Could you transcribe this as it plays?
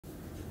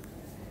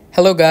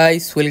Hello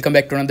guys, welcome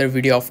back to another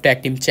video of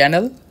Tech Team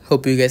channel.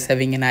 Hope you guys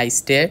having a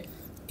nice day.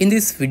 In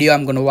this video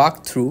I'm gonna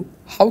walk through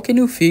how can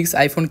you fix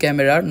iPhone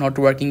camera not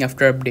working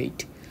after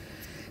update.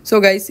 So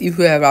guys, if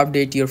you have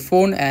updated your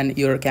phone and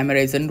your camera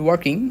isn't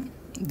working,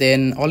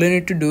 then all you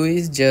need to do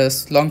is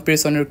just long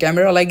press on your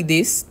camera like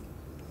this,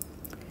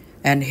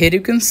 and here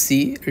you can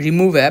see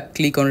remove app.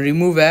 Click on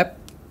remove app,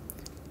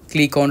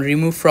 click on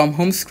remove from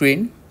home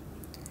screen,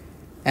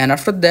 and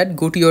after that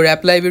go to your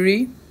app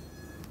library.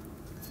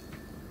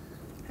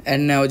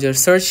 And now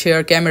just search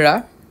here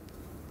camera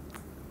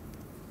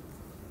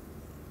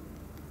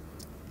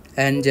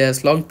and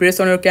just long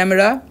press on your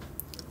camera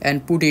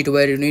and put it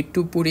where you need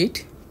to put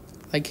it,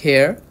 like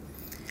here.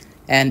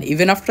 And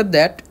even after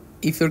that,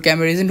 if your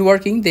camera isn't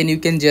working, then you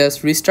can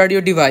just restart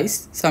your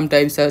device.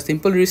 Sometimes a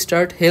simple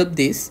restart help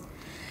this.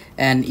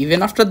 And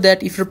even after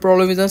that, if your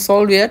problem isn't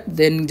solved yet,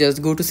 then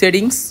just go to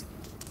settings,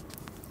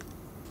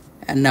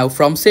 and now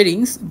from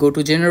settings go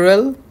to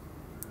general,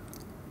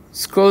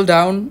 scroll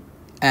down,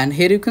 and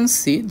here you can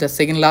see the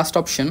second last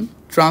option,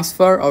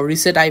 transfer or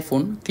reset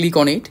iPhone. Click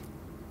on it.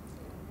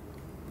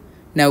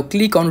 Now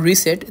click on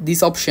reset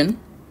this option.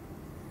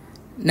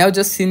 Now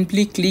just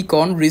simply click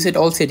on reset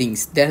all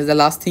settings. That is the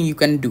last thing you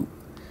can do.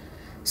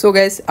 So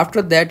guys,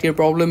 after that your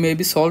problem may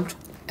be solved,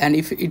 and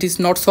if it is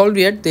not solved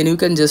yet, then you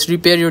can just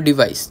repair your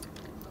device.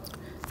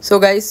 So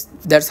guys,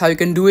 that's how you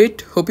can do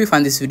it. Hope you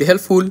find this video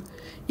helpful.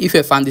 If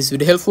you found this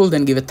video helpful,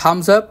 then give a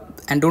thumbs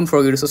up and don't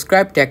forget to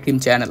subscribe to Tech Team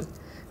channel.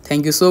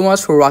 Thank you so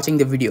much for watching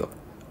the video.